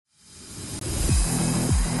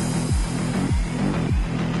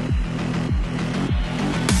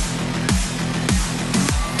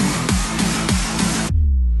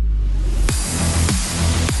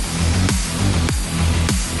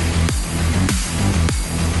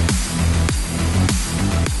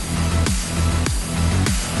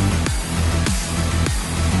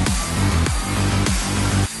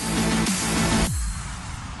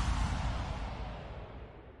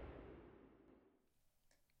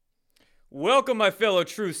Welcome, my fellow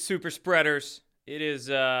truth super spreaders. It's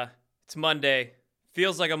Monday.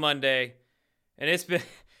 Feels like a Monday. And it's been,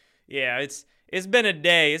 it's been a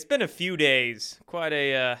day. It's been a few days. Quite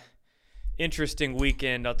a interesting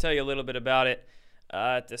weekend. I'll tell you a little bit about it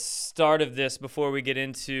at the start of this before we get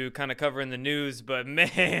into kind of covering the news. But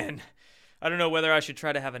man, I don't know whether I should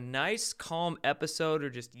try to have a nice, calm episode or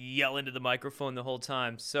just yell into the microphone the whole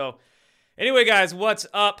time. So, anyway, guys, what's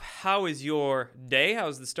up? How is your day?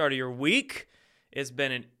 How's the start of your week? It's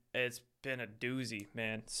been a doozy,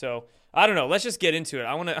 man. So I don't know. Let's just get into it.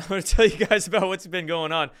 I want to tell you guys about what's been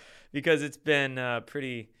going on because it's been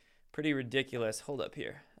pretty ridiculous. Hold up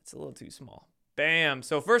here. That's a little too small. Bam.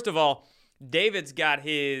 So first of all, David's got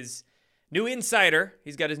his new insider.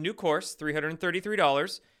 He's got his new course,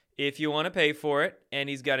 $333 if you want to pay for it, and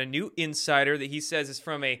he's got a new insider that he says is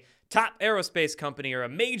from a top aerospace company or a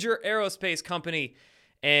major aerospace company,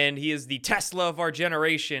 and he is the Tesla of our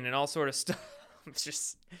generation and all sort of stuff. It's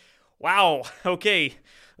just, wow. Okay,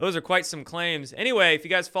 those are quite some claims. Anyway, if you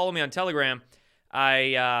guys follow me on Telegram,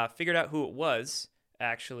 I figured out who it was,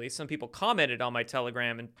 actually. Some people commented on my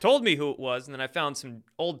Telegram and told me who it was, and then I found some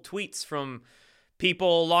old tweets from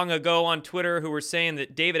people long ago on Twitter who were saying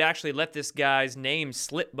that David actually let this guy's name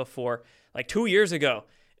slip before, like 2 years ago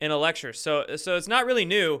in a lecture. So it's not really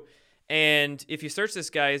new. And if you search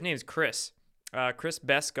this guy, his name is Chris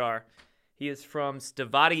Beskar. He is from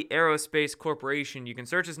Stavati Aerospace Corporation. You can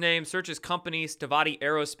search his name, search his company, Stavati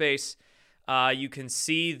Aerospace. You can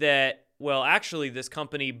see that, well, actually, this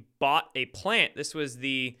company bought a plant.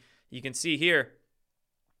 You can see here,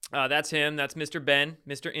 that's him. That's Mr. Ben,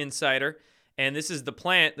 Mr. Insider. And this is the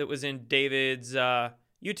plant that was in David's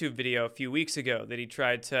YouTube video a few weeks ago that he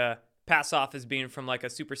tried to pass off as being from like a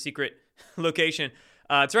super secret location.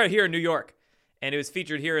 It's right here in New York. And it was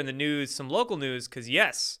featured here in the news, some local news, because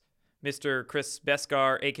yes, Mr. Chris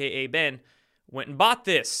Beskar, a.k.a. Ben, went and bought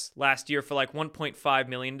this last year for like $1.5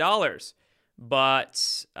 million.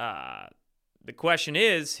 But the question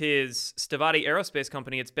is, his Stavati Aerospace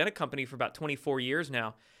company, it's been a company for about 24 years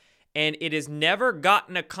now, and it has never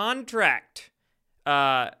gotten a contract. It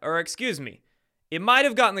might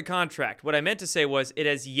have gotten the contract. What I meant to say was it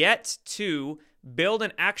has yet to build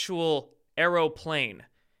an actual aeroplane.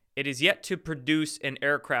 It is yet to produce an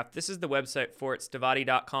aircraft. This is the website for it,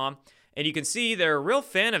 stavati.com. And you can see they're a real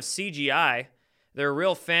fan of CGI. They're a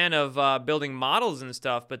real fan of building models and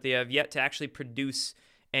stuff, but they have yet to actually produce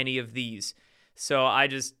any of these. So I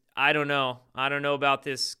don't know. I don't know about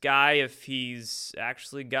this guy, if he's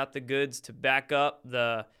actually got the goods to back up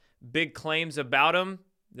the big claims about him,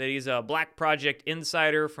 that he's a Black Project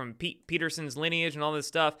insider from Pete Peterson's lineage and all this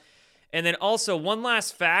stuff. And then also, one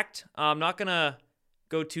last fact. I'm not going to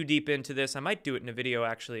go too deep into this. I might do it in a video,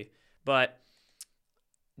 actually. But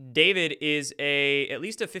David is at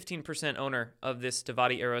least a 15% owner of this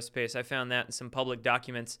Stavati Aerospace. I found that in some public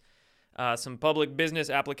documents, some public business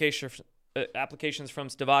applications from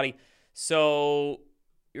Stavati. So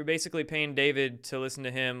you're basically paying David to listen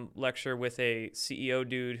to him lecture with a CEO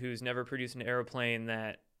dude who's never produced an airplane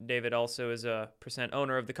that David also is a percent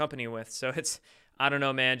owner of the company with. So I don't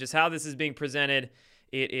know, man, just how this is being presented,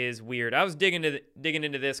 it is weird. I was digging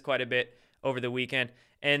into this quite a bit over the weekend.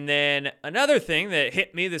 And then another thing that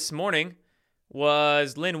hit me this morning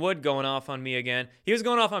was Lin Wood going off on me again. He was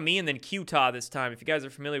going off on me and then Qta this time. If you guys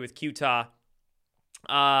are familiar with Qta,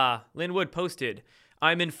 Lin Wood posted,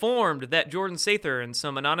 "I'm informed that Jordan Sather and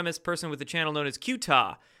some anonymous person with the channel known as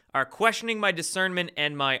Qta are questioning my discernment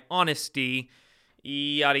and my honesty."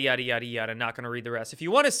 Yada, yada, yada, yada. Not going to read the rest. If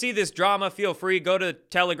you want to see this drama, feel free. Go to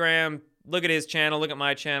Telegram. Look at his channel. Look at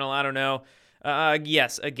my channel. I don't know.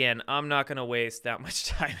 Yes, again, I'm not going to waste that much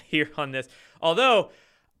time here on this. Although,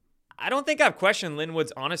 I don't think I've questioned Lin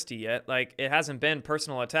Wood's honesty yet. Like, it hasn't been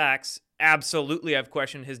personal attacks. Absolutely, I've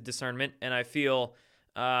questioned his discernment, and I feel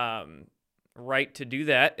right to do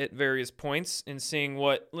that at various points in seeing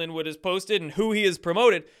what Lin Wood has posted and who he has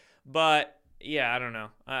promoted. But yeah, I don't know.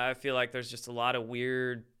 I feel like there's just a lot of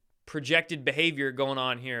weird projected behavior going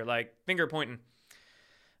on here, like finger pointing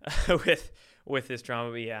with this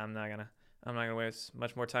drama. But yeah, I'm not gonna waste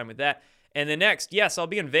much more time with that. And the next, yes, I'll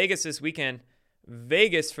be in Vegas this weekend.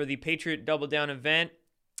 Vegas for the Patriot Double Down event,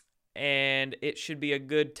 and it should be a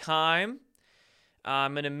good time.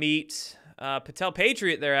 I'm gonna meet Patel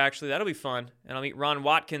Patriot there, actually. That'll be fun. And I'll meet Ron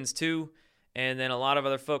Watkins too. And then a lot of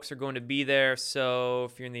other folks are going to be there. So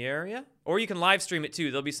if you're in the area, or you can live stream it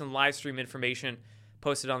too. There'll be some live stream information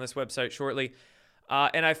posted on this website shortly.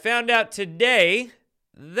 And I found out today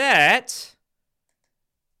that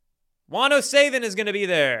Juan O'Savin is going to be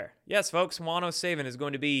there. Yes, folks, Juan O'Savin is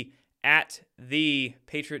going to be at the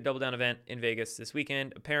Patriot Double Down event in Vegas this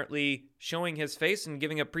weekend, apparently showing his face and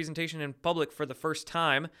giving a presentation in public for the first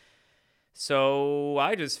time. So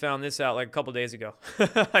I just found this out like a couple days ago.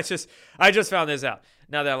 I just found this out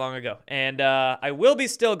not that long ago. And I will be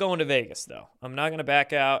still going to Vegas, though. I'm not going to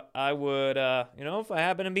back out. I would, if I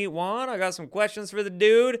happen to meet Juan, I got some questions for the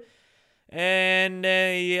dude. And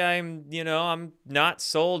I'm not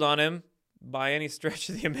sold on him by any stretch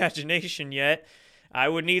of the imagination yet. I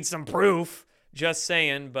would need some proof, just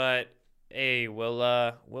saying. But hey,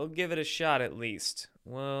 we'll give it a shot at least.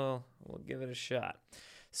 We'll give it a shot.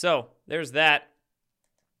 So there's that.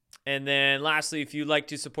 And then lastly, if you'd like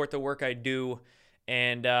to support the work I do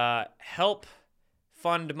and help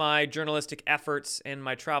fund my journalistic efforts and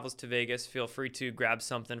my travels to Vegas, feel free to grab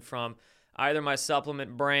something from either my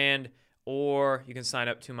supplement brand or you can sign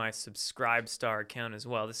up to my Subscribestar account as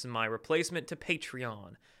well. This is my replacement to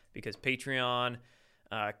Patreon because Patreon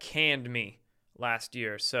canned me last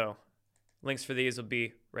year. So links for these will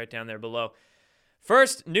be right down there below.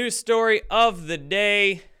 First news story of the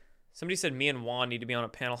day. Somebody said me and Juan need to be on a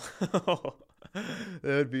panel. That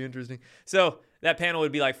would be interesting. So that panel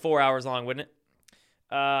would be like 4 hours long, wouldn't it?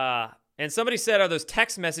 And somebody said, are those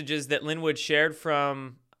text messages that Linwood shared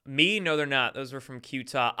from me? No, they're not. Those were from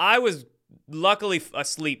Utah. I was luckily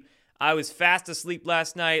asleep. I was fast asleep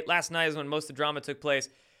last night. Last night is when most of the drama took place.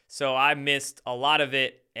 So I missed a lot of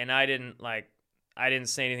it, and I didn't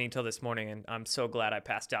say anything until this morning, and I'm so glad I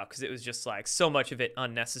passed out because it was just like so much of it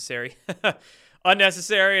unnecessary.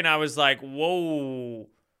 Unnecessary, and I was like, whoa,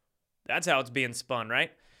 that's how it's being spun,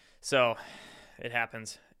 right? So it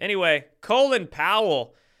happens. Anyway, Colin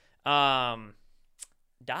Powell dies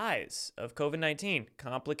of COVID-19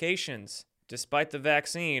 complications despite the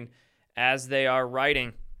vaccine as they are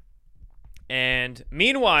writing. And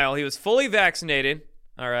meanwhile, he was fully vaccinated,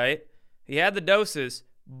 all right? He had the doses,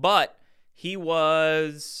 but he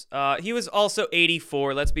was also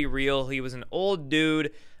 84. Let's be real. He was an old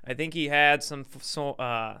dude. I think he had some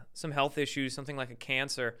health issues, something like a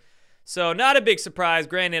cancer. So not a big surprise.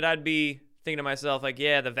 Granted, I'd be thinking to myself, like,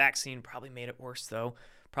 yeah, the vaccine probably made it worse, though.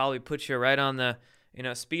 Probably put you right on the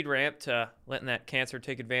speed ramp to letting that cancer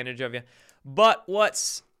take advantage of you. But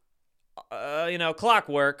what's,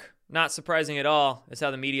 clockwork, not surprising at all, is how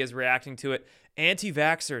the media is reacting to it.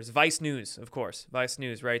 Anti-vaxxers, Vice News, of course. Vice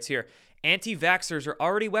News writes here. Anti-vaxxers are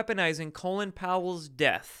already weaponizing Colin Powell's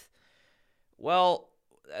death. Well,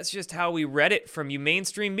 that's just how we read it from you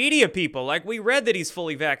mainstream media people. Like, we read that he's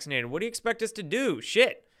fully vaccinated. What do you expect us to do?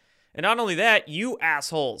 Shit. And not only that, you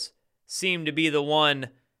assholes seem to be the one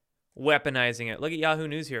weaponizing it. Look at Yahoo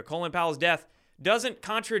News here. Colin Powell's death doesn't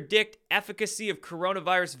contradict efficacy of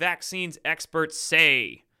coronavirus vaccines, experts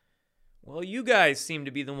say. Well, you guys seem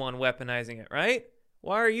to be the one weaponizing it, right?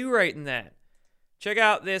 Why are you writing that? Check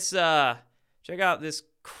out this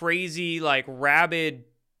crazy, like, rabid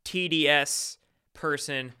TDS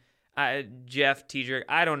person, Jeff Tiedrich.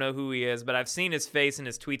 I don't know who he is, but I've seen his face in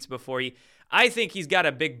his tweets before. I think he's got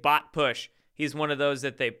a big bot push. He's one of those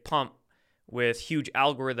that they pump with huge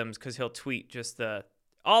algorithms because he'll tweet just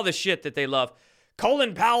all the shit that they love.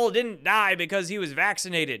 Colin Powell didn't die because he was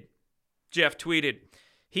vaccinated, Jeff tweeted.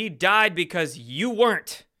 He died because you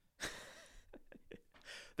weren't.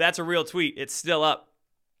 That's a real tweet. It's still up.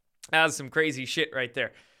 That's some crazy shit right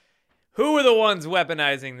there. Who are the ones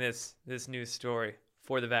weaponizing this news story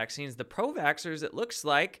for the vaccines? The pro-vaxxers, it looks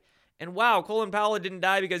like. And wow, Colin Powell didn't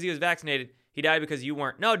die because he was vaccinated. He died because you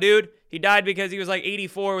weren't. No, dude. He died because he was like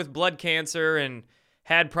 84 with blood cancer and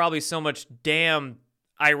had probably so much damn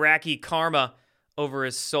Iraqi karma over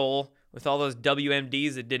his soul with all those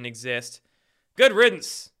WMDs that didn't exist. Good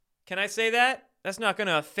riddance. Can I say that? That's not going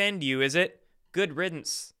to offend you, is it? Good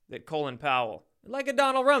riddance that Colin Powell. Like a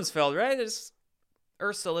Donald Rumsfeld, right?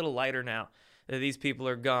 Earth's a little lighter now that these people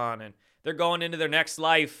are gone and they're going into their next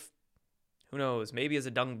life. Who knows? Maybe as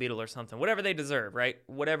a dung beetle or something. Whatever they deserve, right?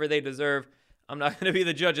 Whatever they deserve. I'm not going to be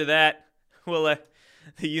the judge of that. We'll let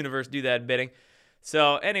the universe do that bidding.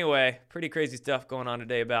 So anyway, pretty crazy stuff going on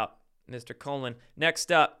today about Mr. Colin. Next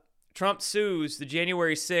up, Trump sues the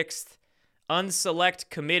January 6th Unselect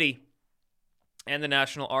Committee and the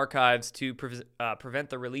National Archives to prevent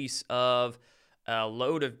the release of a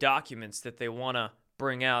load of documents that they want to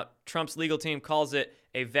bring out. Trump's legal team calls it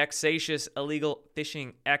a vexatious illegal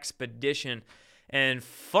fishing expedition. And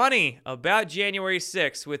funny about January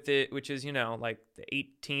 6th, which is, like the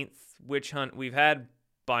 18th witch hunt we've had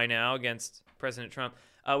by now against President Trump,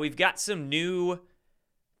 we've got some new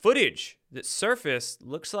footage that surfaced,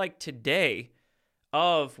 looks like today,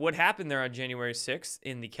 of what happened there on January 6th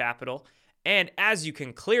in the Capitol. And as you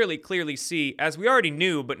can clearly see, as we already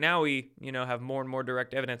knew, but now we, have more and more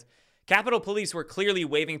direct evidence, Capitol Police were clearly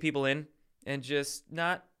waving people in and just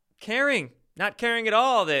not caring at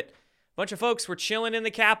all that a bunch of folks were chilling in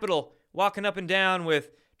the Capitol, walking up and down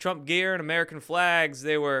with Trump gear and American flags.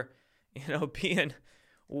 They were, being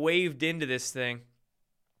waved into this thing.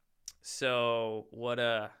 So what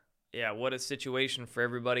a situation for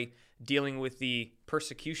everybody dealing with the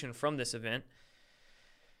persecution from this event.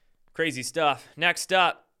 Crazy stuff. Next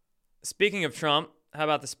up, speaking of Trump, how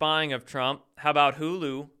about the spying of Trump? How about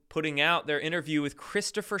Hulu putting out their interview with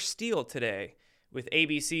Christopher Steele today with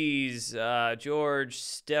ABC's George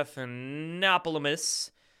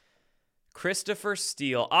Stephanopoulos. Christopher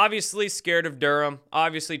Steele, obviously scared of Durham,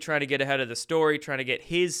 obviously trying to get ahead of the story, trying to get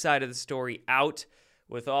his side of the story out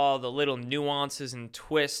with all the little nuances and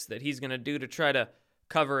twists that he's going to do to try to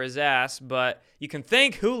cover his ass. But you can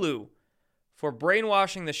thank Hulu for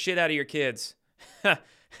brainwashing the shit out of your kids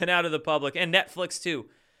and out of the public, and Netflix too.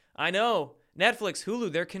 I know, Netflix,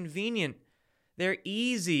 Hulu, they're convenient. They're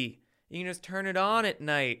easy. You can just turn it on at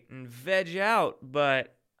night and veg out,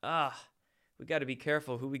 but we got to be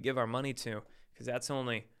careful who we give our money to, because that's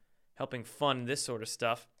only helping fund this sort of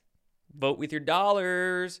stuff. Vote with your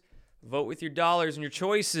dollars. Vote with your dollars and your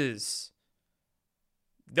choices.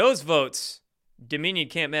 Those votes, Dominion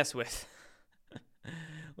can't mess with.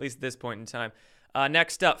 At least at this point in time.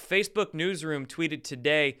 Next up, Facebook Newsroom tweeted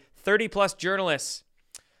today, 30-plus journalists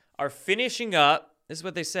are finishing up, this is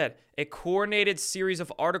what they said, a coordinated series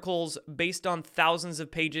of articles based on thousands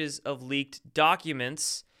of pages of leaked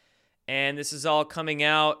documents. And this is all coming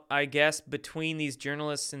out, I guess, between these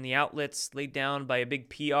journalists and the outlets laid down by a big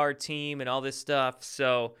PR team and all this stuff.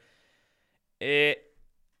 So it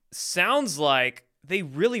sounds like they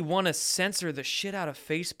really want to censor the shit out of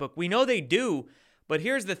Facebook. We know they do, but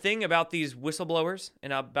here's the thing about these whistleblowers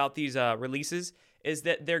and about these releases is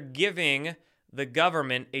that they're giving the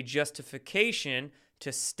government a justification to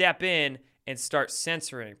step in and start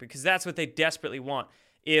censoring, because that's what they desperately want.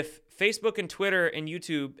 If Facebook and Twitter and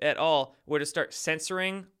YouTube at all were to start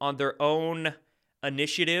censoring on their own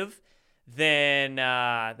initiative, then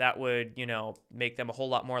that would, make them a whole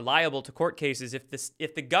lot more liable to court cases. If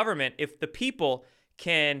the people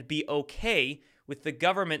can be okay with the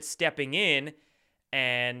government stepping in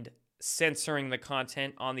and censoring the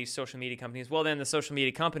content on these social media companies, well, then the social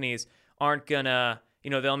media companies aren't gonna,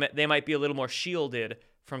 they might be a little more shielded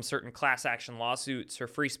from certain class action lawsuits or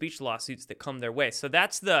free speech lawsuits that come their way. So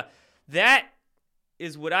that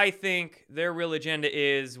is what I think their real agenda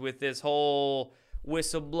is with this whole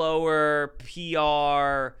whistleblower,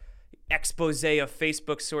 PR, expose of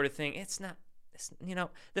Facebook sort of thing. The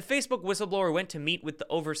Facebook whistleblower went to meet with the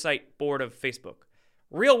oversight board of Facebook.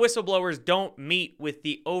 Real whistleblowers don't meet with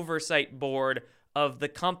the oversight board of the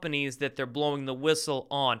companies that they're blowing the whistle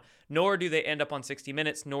on, nor do they end up on 60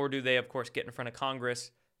 Minutes, nor do they, of course, get in front of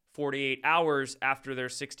Congress 48 hours after their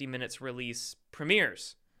 60 Minutes release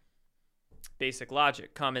premieres. Basic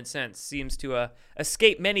logic, common sense seems to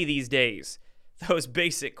escape many these days, those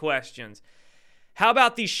basic questions. How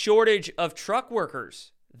about the shortage of truck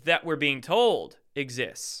workers that we're being told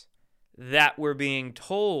exists?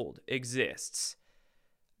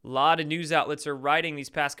 A lot of news outlets are writing these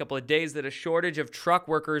past couple of days that a shortage of truck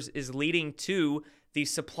workers is leading to the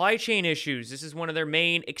supply chain issues. This is one of their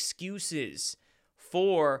main excuses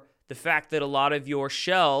for the fact that a lot of your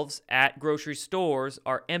shelves at grocery stores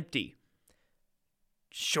are empty.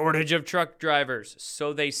 Shortage of truck drivers,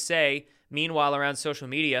 so they say. Meanwhile, around social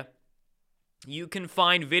media, you can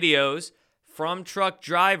find videos from truck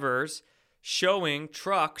drivers showing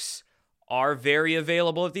trucks are very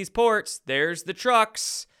available at these ports. There's the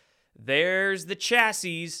trucks. There's the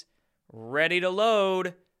chassis ready to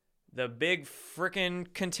load the big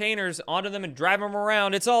frickin' containers onto them and drive them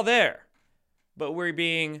around. It's all there. But we're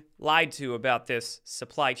being lied to about this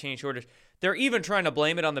supply chain shortage. They're even trying to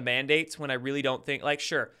blame it on the mandates when I really don't think,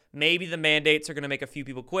 sure, maybe the mandates are going to make a few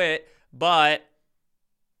people quit, but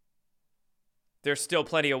there's still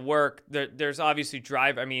plenty of work. There's obviously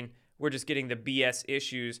we're just getting the BS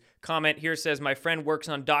issues. Comment here says, my friend works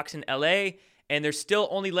on docks in LA, and they're still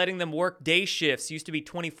only letting them work day shifts. Used to be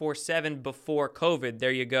 24/7 before COVID. There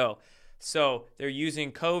you go. So they're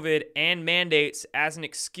using COVID and mandates as an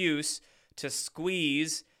excuse to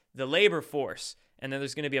squeeze the labor force. And then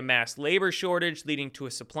there's going to be a mass labor shortage leading to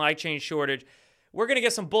a supply chain shortage. We're going to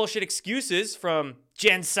get some bullshit excuses from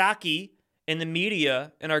Jen Psaki and the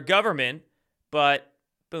media and our government, but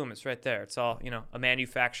boom, it's right there. It's all, a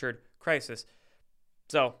manufactured crisis.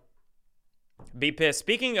 So be pissed.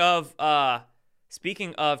 Speaking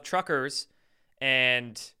of truckers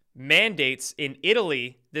and mandates in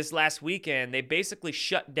Italy this last weekend, they basically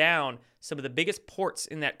shut down some of the biggest ports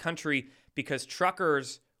in that country because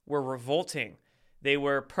truckers were revolting. They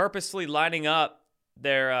were purposely lining up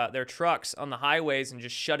their trucks on the highways and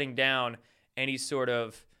just shutting down any sort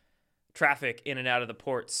of traffic in and out of the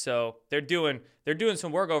ports. So they're doing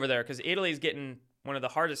some work over there because Italy's getting one of the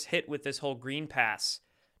hardest hit with this whole green pass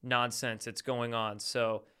nonsense that's going on.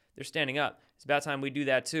 So they're standing up. It's about time we do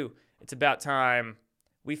that too. It's about time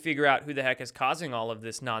we figure out who the heck is causing all of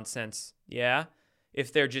this nonsense. Yeah?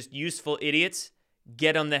 If they're just useful idiots,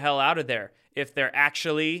 get them the hell out of there. If they're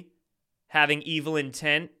actually having evil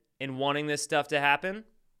intent and wanting this stuff to happen,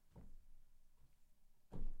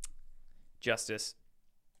 justice.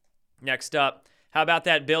 Next up, how about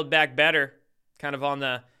that Build Back Better? Kind of on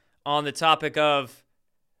the topic of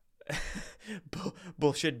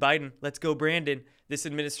bullshit Biden. Let's go Brandon. This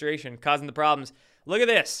administration causing the problems. Look at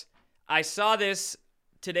this. I saw this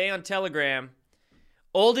today on Telegram.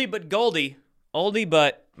 Oldie but goldie. Oldie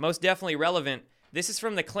but most definitely relevant. This is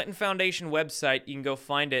from the Clinton Foundation website. You can go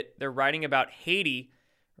find it. They're writing about Haiti.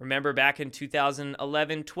 Remember back in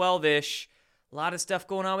 2011, 12-ish, a lot of stuff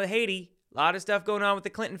going on with Haiti. A lot of stuff going on with the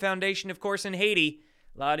Clinton Foundation, of course, in Haiti.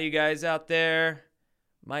 A lot of you guys out there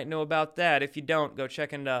might know about that. If you don't, go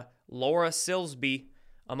check into Laura Silsby,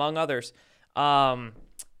 among others.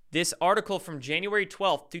 This article from January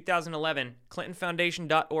 12th, 2011,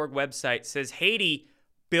 ClintonFoundation.org website says Haiti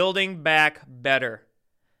building back better.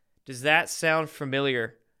 Does that sound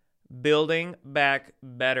familiar? Building back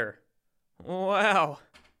better. Wow.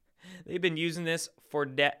 They've been using this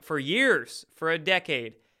for years, for a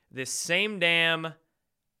decade. This same damn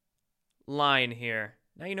line here.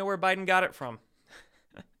 Now you know where Biden got it from.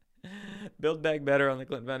 Build back better on the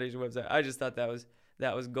Clinton Foundation website. I just thought that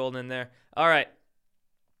was golden there. All right.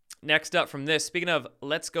 Next up from this, speaking of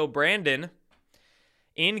Let's Go Brandon,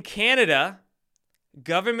 in Canada,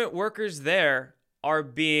 government workers there are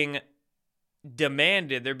being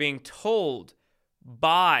demanded, they're being told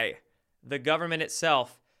by the government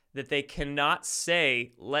itself that they cannot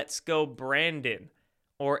say Let's Go Brandon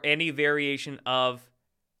or any variation of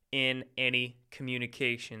in any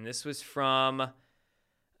communication. This was from,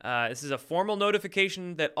 this is a formal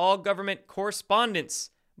notification that all government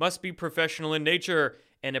correspondence must be professional in nature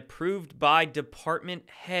and approved by department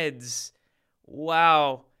heads.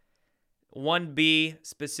 Wow. 1B,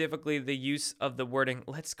 specifically the use of the wording,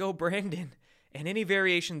 Let's Go Brandon, and any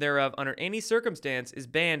variation thereof under any circumstance is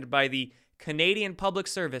banned by the Canadian Public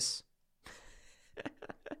Service.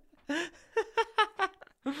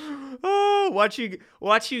 Oh, watch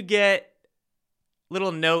you get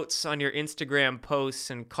little notes on your Instagram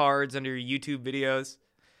posts and cards under your YouTube videos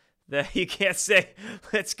that you can't say,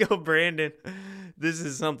 Let's Go Brandon. This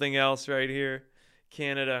is something else right here.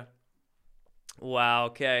 Canada. Wow,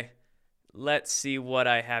 okay. Let's see what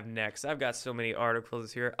I have next. I've got so many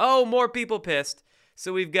articles here. Oh, more people pissed.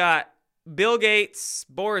 So we've got Bill Gates,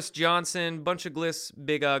 Boris Johnson, bunch of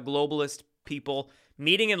big globalist people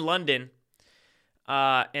meeting in London.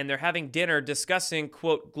 And they're having dinner discussing,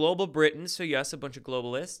 quote, global Britain. So yes, a bunch of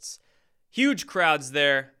globalists. Huge crowds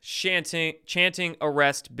there chanting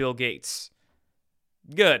arrest Bill Gates.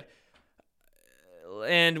 Good.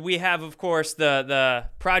 And we have, of course, the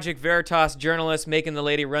Project Veritas journalist making the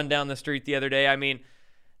lady run down the street the other day. I mean,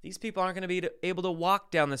 these people aren't going to be able to walk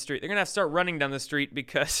down the street. They're going to have to start running down the street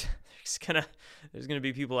because there's going to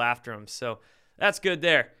be people after them. So that's good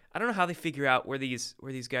there. I don't know how they figure out where these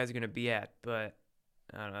guys are going to be at, but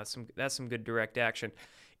I don't know. That's some good direct action.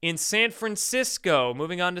 In San Francisco,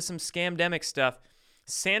 moving on to some scamdemic stuff,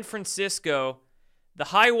 San Francisco, the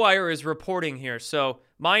High Wire is reporting here. So,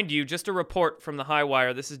 mind you, just a report from the High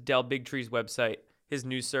Wire. This is Del Bigtree's website, his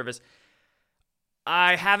news service.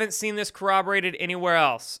 I haven't seen this corroborated anywhere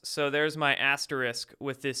else, so there's my asterisk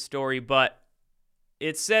with this story. But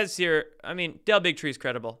it says here, I mean, Del Bigtree's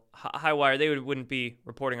credible. High Wire, they wouldn't be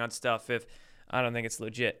reporting on stuff if I don't think it's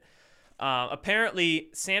legit. Apparently,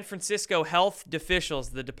 San Francisco health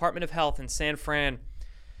officials, the Department of Health in San Fran,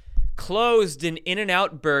 closed an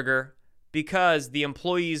In-N-Out burger because the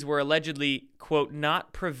employees were allegedly, quote,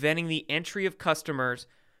 not preventing the entry of customers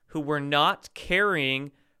who were not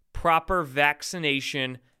carrying proper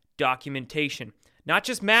vaccination documentation. Not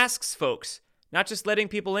just masks, folks. Not just letting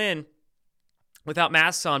people in without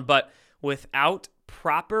masks on, but without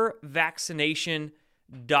proper vaccination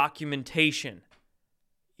documentation.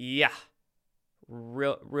 Yeah.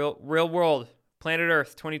 Real world. Planet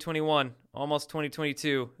Earth 2021, almost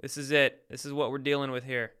 2022. This is it. This is what we're dealing with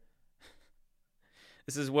here.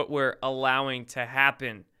 This is what we're allowing to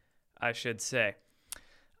happen, I should say.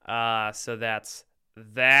 So that's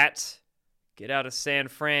that. Get out of San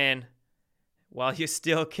Fran while you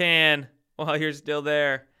still can, while you're still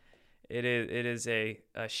there. It is a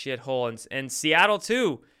shithole. And Seattle,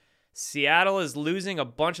 too. Seattle is losing a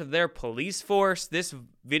bunch of their police force. This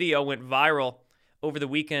video went viral over the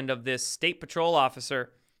weekend of this state patrol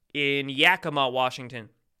officer in Yakima, Washington,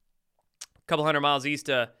 a couple hundred miles east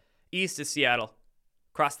of Seattle,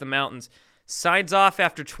 across the mountains. Signs off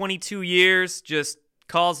after 22 years, just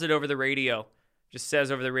calls it over the radio. Just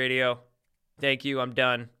says over the radio, "Thank you, I'm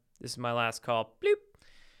done. This is my last call." Bloop.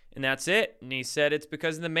 And that's it. And he said it's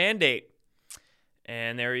because of the mandate.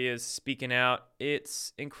 And there he is speaking out.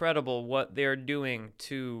 It's incredible what they're doing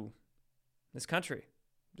to this country.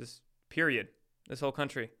 Just period. This whole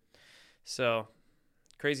country. So,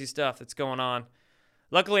 crazy stuff that's going on.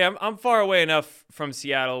 Luckily, I'm far away enough from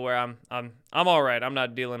Seattle where I'm all right. I'm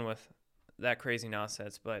not dealing with that crazy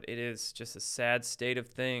nonsense, but it is just a sad state of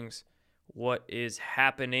things what is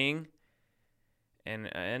happening.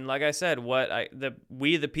 And like I said,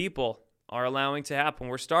 we the people are allowing to happen.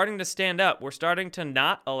 We're starting to stand up. We're starting to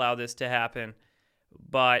not allow this to happen.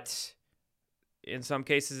 But in some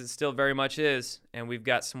cases, it still very much is. And we've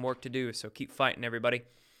got some work to do. So keep fighting, everybody.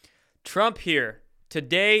 Trump here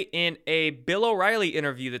today in a Bill O'Reilly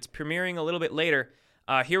interview that's premiering a little bit later.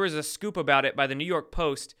 Here was a scoop about it by the New York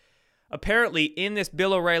Post. Apparently, in this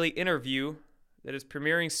Bill O'Reilly interview that is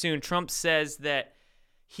premiering soon, Trump says that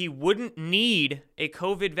he wouldn't need a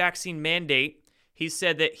COVID vaccine mandate. He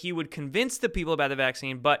said that he would convince the people about the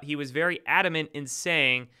vaccine, but he was very adamant in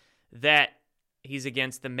saying that he's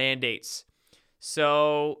against the mandates.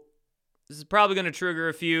 So this is probably going to trigger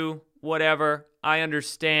a few, whatever. I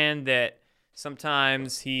understand that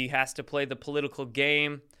sometimes he has to play the political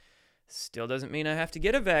game. Still doesn't mean I have to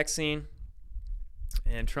get a vaccine.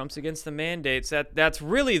 And Trump's against the mandates. That's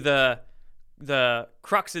really the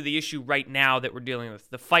crux of the issue right now that we're dealing with.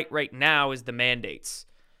 The fight right now is the mandates.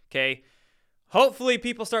 Okay? Hopefully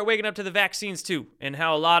people start waking up to the vaccines too, and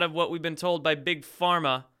how a lot of what we've been told by Big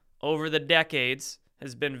Pharma over the decades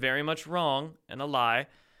has been very much wrong and a lie.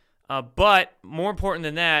 But more important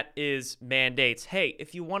than that is mandates. Hey,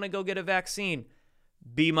 if you want to go get a vaccine,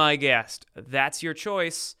 be my guest. That's your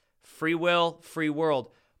choice. Free will, free world.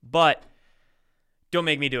 But don't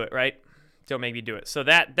make me do it, right? Don't make me do it. So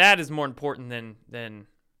that is more important than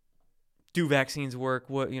do vaccines work,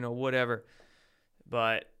 whatever.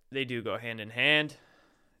 But they do go hand in hand.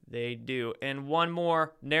 They do. And one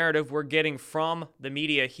more narrative we're getting from the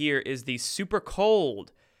media here is the super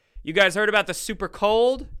cold. You guys heard about the super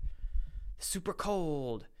cold? Super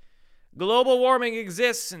cold. Global warming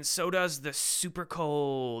exists, and so does the super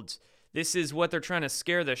colds. This is what they're trying to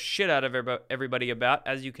scare the shit out of everybody about.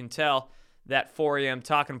 As you can tell, that 4 a.m.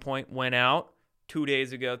 talking point went out 2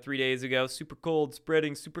 days ago, 3 days ago. Super cold,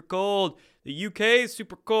 spreading, super cold. The UK is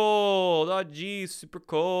super cold. Oh, geez, super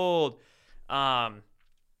cold. Yeah.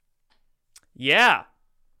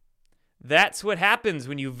 That's what happens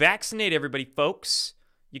when you vaccinate everybody, folks.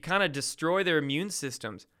 You kind of destroy their immune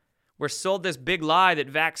systems. We're sold this big lie that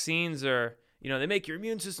vaccines are, they make your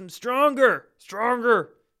immune system stronger.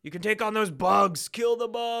 You can take on those bugs, kill the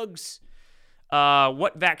bugs.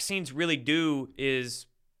 What vaccines really do is,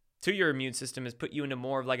 to your immune system, is put you into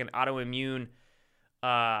more of like an autoimmune,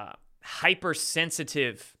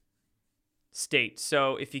 hypersensitive state.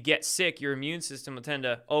 So if you get sick, your immune system will tend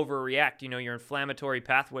to overreact. Your inflammatory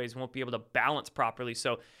pathways won't be able to balance properly.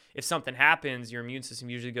 So if something happens, your immune system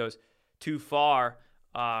usually goes too far,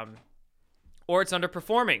 or it's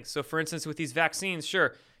underperforming. So for instance, with these vaccines,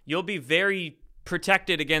 sure, you'll be very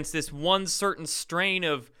protected against this one certain strain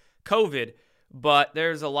of COVID, but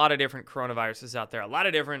there's a lot of different coronaviruses out there, a lot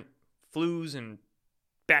of different flus and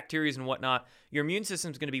bacteria and whatnot. Your immune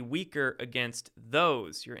system is going to be weaker against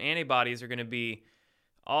those. Your antibodies are going to be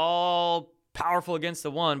all powerful against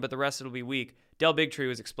the one, but the rest will be weak. Del Bigtree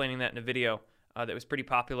was explaining that in a video that was pretty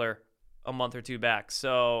popular a month or two back.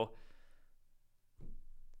 So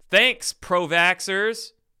thanks,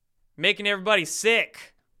 pro-vaxxers, making everybody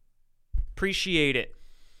sick. Appreciate it.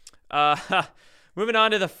 Moving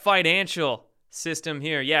on to the financial system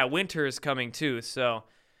here. Yeah, winter is coming too, so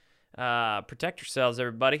protect yourselves,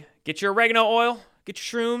 everybody. Get your oregano oil, get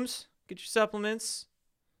your shrooms, get your supplements,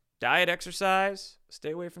 diet, exercise.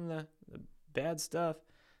 Stay away from the bad stuff.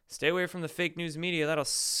 Stay away from the fake news media. That'll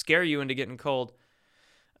scare you into getting cold.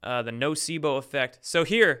 The nocebo effect. So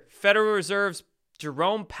here, Federal Reserve's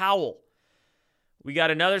Jerome Powell. We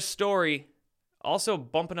got another story, also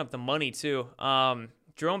bumping up the money too.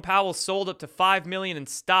 Jerome Powell sold up to $5 million in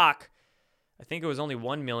stock. I think it was only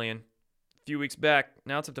 $1 million a few weeks back.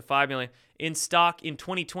 Now it's up to $5 million in stock in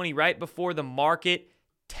 2020, right before the market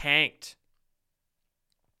tanked.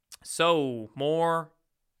 So more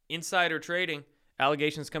insider trading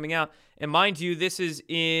allegations coming out. And mind you, this is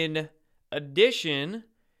in addition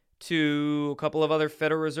to a couple of other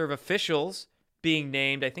Federal Reserve officials being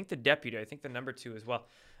named. I think the number 2 as well,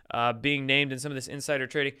 being named in some of this insider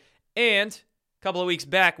trading. And a couple of weeks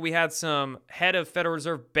back, we had some head of Federal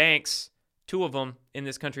Reserve banks, 2 of them in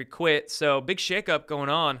this country, quit. So big shakeup going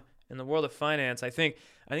on in the world of finance. I think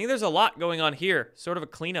there's a lot going on here, sort of a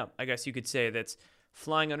cleanup, I guess you could say, that's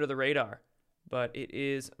flying under the radar. But it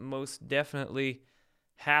is most definitely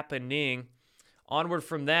happening. Onward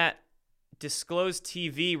from that, Disclosed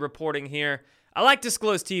TV reporting here. I like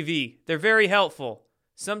Disclosed TV. They're very helpful.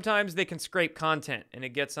 Sometimes they can scrape content, and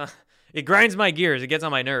it grinds my gears. It gets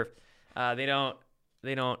on my nerve. They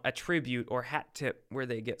don't attribute or hat tip where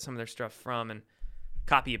they get some of their stuff from and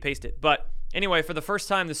copy and paste it. But anyway, for the first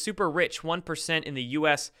time, the super rich 1% in the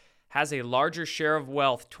U.S. has a larger share of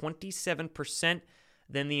wealth, 27%,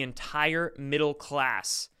 than the entire middle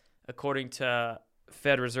class, according to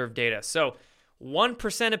Fed Reserve data. So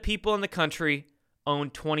 1% of people in the country own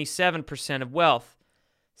 27% of wealth.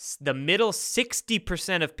 The middle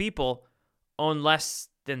 60% of people own less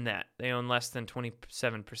than that. They own less than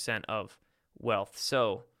 27% of wealth.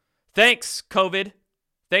 So thanks, COVID.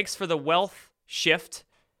 Thanks for the wealth shift.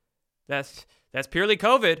 That's purely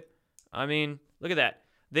COVID. I mean, look at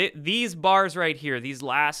that. These bars right here, these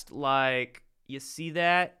last, you see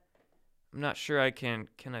that? I'm not sure can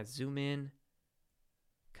I zoom in?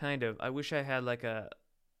 Kind of. I wish I had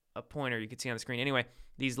a pointer you could see on the screen. Anyway,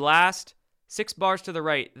 these last 6 bars to the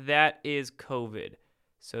right, that is COVID.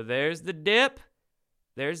 So there's the dip.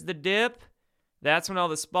 There's the dip. That's when all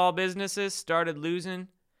the small businesses started losing.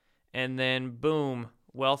 And then, boom,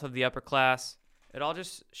 wealth of the upper class. It all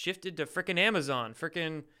just shifted to frickin' Amazon.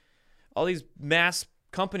 Frickin' all these mass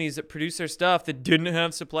companies that produce their stuff that didn't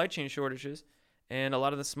have supply chain shortages. And a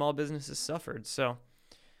lot of the small businesses suffered. So,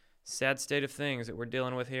 sad state of things that we're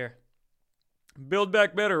dealing with here. Build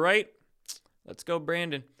back better, right? Let's go,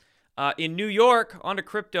 Brandon. In New York, on to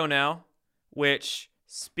crypto now, which,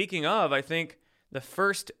 speaking of, I think the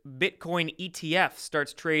first Bitcoin ETF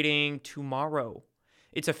starts trading tomorrow.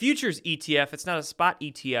 It's a futures ETF. It's not a spot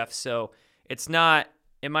ETF, so it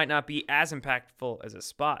might not be as impactful as a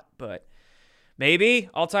spot, but maybe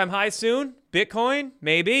all-time high soon. Bitcoin,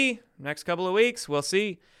 maybe. Next couple of weeks, we'll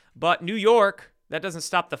see. But New York, that doesn't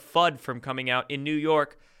stop the FUD from coming out. In New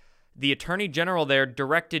York, the attorney general there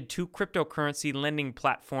directed 2 cryptocurrency lending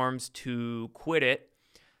platforms to quit it.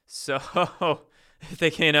 So they're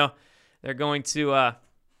going to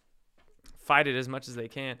fight it as much as they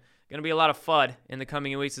can. Going to be a lot of FUD in the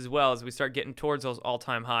coming weeks as well as we start getting towards those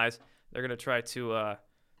all-time highs. They're going to try to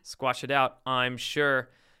squash it out, I'm sure.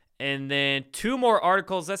 And then 2 more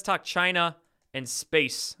articles. Let's talk China and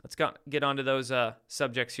space. Let's get onto those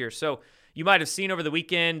subjects here. So you might have seen over the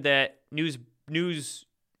weekend that news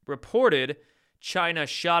reported China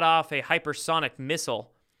shot off a hypersonic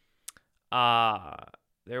missile.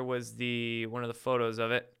 There was one of the photos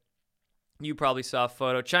of it. You probably saw a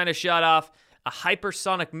photo. China shot off a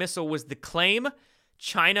hypersonic missile was the claim.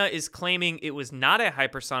 China is claiming it was not a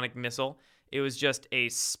hypersonic missile. It was just a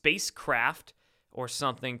spacecraft or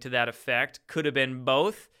something to that effect. Could have been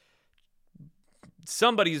both.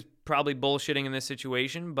 Somebody's probably bullshitting in this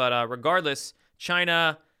situation, but regardless,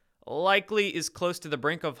 China likely is close to the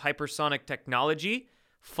brink of hypersonic technology.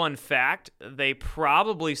 Fun fact, they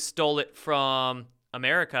probably stole it from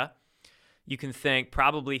America. You can thank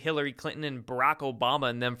probably Hillary Clinton and Barack Obama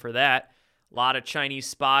and them for that. A lot of Chinese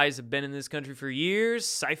spies have been in this country for years,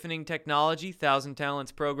 siphoning technology, Thousand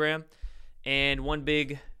Talents program. And one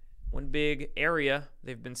big area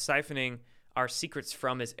they've been siphoning our secrets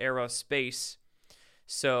from is aerospace.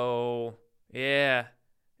 So, yeah.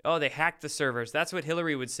 Oh, they hacked the servers. That's what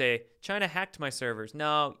Hillary would say. China hacked my servers.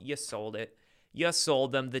 No, you sold it. You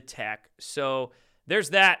sold them the tech. So, there's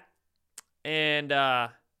that. And,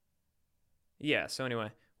 yeah, so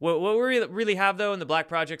anyway. What we really have, though, in the Black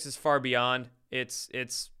Projects is far beyond.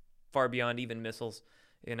 It's far beyond even missiles.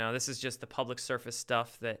 You know, this is just the public surface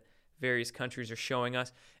stuff that various countries are showing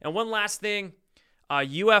us. And one last thing.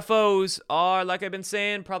 UFOs are, like I've been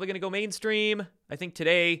saying, probably going to go mainstream. I think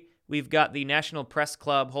today we've got the National Press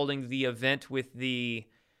Club holding the event with the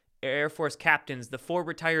Air Force captains, the 4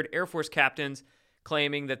 retired Air Force captains,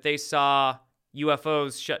 claiming that they saw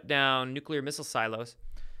UFOs shut down nuclear missile silos.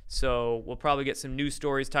 So we'll probably get some news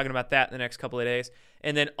stories talking about that in the next couple of days.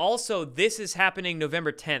 And then also, this is happening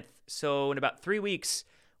November 10th. So in about 3 weeks,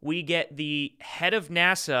 we get the head of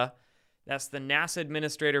NASA, that's the NASA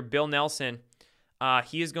administrator, Bill Nelson.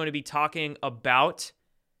 He is going to be talking about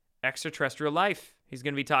extraterrestrial life. He's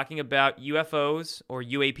going to be talking about UFOs or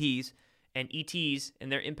UAPs and ETs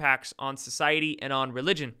and their impacts on society and on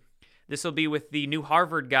religion. This will be with the new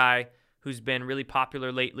Harvard guy who's been really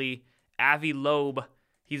popular lately. Avi Loeb,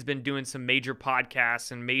 he's been doing some major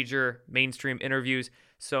podcasts and major mainstream interviews.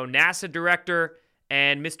 So NASA director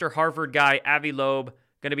and Mr. Harvard guy, Avi Loeb,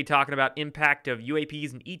 going to be talking about impact of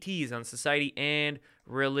UAPs and ETs on society and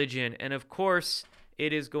religion. And of course,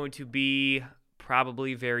 it is going to be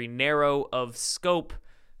probably very narrow of scope,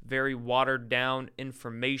 very watered down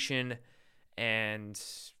information. And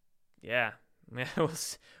yeah,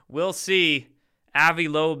 we'll see. Avi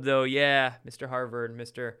Loeb, though, yeah, Mr. Harvard,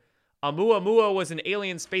 Mr. Oumuamua was an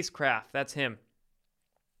alien spacecraft. That's him.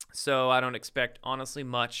 So I don't expect, honestly,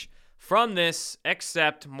 much from this,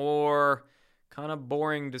 except more kind of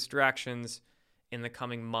boring distractions in the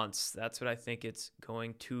coming months. That's what I think it's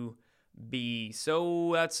going to be.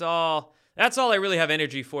 So that's all I really have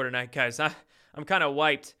energy for tonight, guys. I'm kind of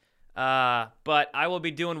wiped. But I will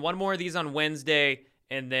be doing one more of these on Wednesday,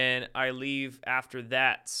 and then I leave after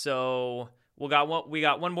that. So we got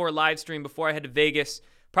one more live stream before I head to Vegas.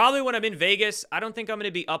 Probably when I'm in Vegas, I don't think I'm going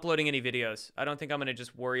to be uploading any videos. I don't think I'm going to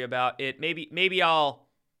just worry about it. Maybe I'll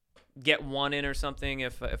get one in or something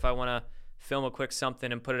if I want to film a quick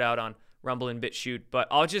something and put it out on Rumble and BitChute. But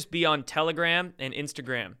I'll just be on Telegram and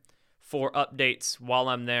Instagram for updates while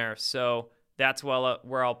I'm there. So that's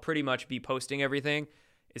where I'll pretty much be posting everything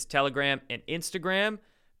is Telegram and Instagram.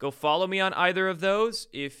 Go follow me on either of those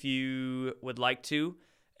if you would like to.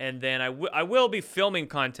 And then I will be filming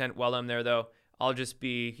content while I'm there, though. I'll just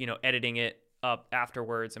be, editing it up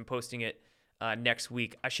afterwards and posting it next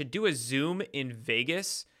week. I should do a Zoom in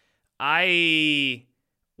Vegas. I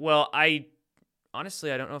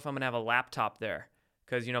honestly, I don't know if I'm going to have a laptop there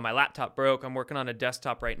because, my laptop broke. I'm working on a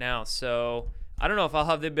desktop right now. So I don't know if I'll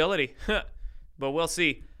have the ability, but we'll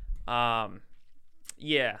see.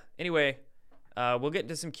 Yeah. Anyway, we'll get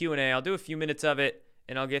into some Q&A. I'll do a few minutes of it,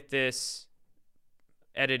 and I'll get this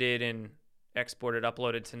edited and exported,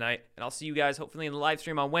 uploaded tonight. And I'll see you guys hopefully in the live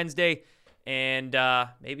stream on Wednesday, and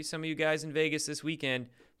maybe some of you guys in Vegas this weekend.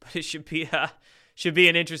 But it should be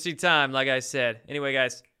an interesting time, like I said. Anyway,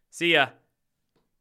 guys, see ya.